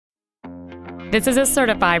This is a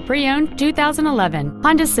certified pre-owned 2011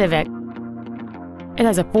 Honda Civic. It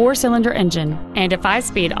has a 4-cylinder engine and a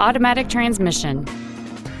 5-speed automatic transmission.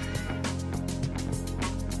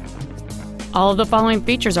 All of the following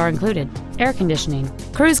features are included: air conditioning,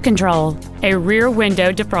 cruise control, a rear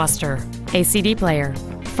window defroster, a CD player,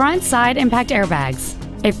 front side impact airbags,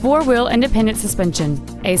 a 4-wheel independent suspension,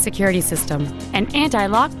 a security system, an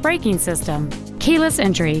anti-lock braking system, keyless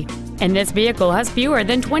entry, and this vehicle has fewer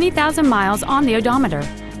than 20,000 miles on the odometer.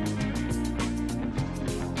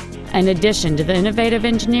 In addition to the innovative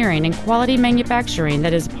engineering and quality manufacturing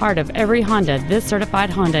that is part of every Honda, this certified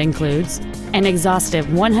Honda includes an exhaustive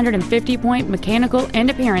 150-point mechanical and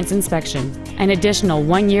appearance inspection, an additional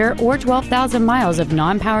 1 year or 12,000 miles of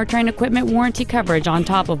non-powertrain equipment warranty coverage on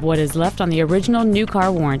top of what is left on the original new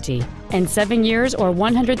car warranty, and 7 years or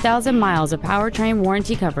 100,000 miles of powertrain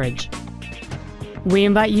warranty coverage. We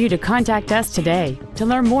invite you to contact us today to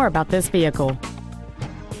learn more about this vehicle.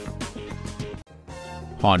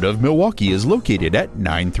 Honda of Milwaukee is located at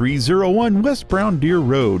 9301 West Brown Deer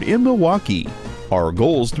Road in Milwaukee. Our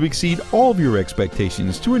goal is to exceed all of your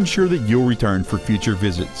expectations to ensure that you'll return for future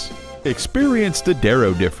visits. Experience the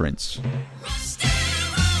Darrow difference.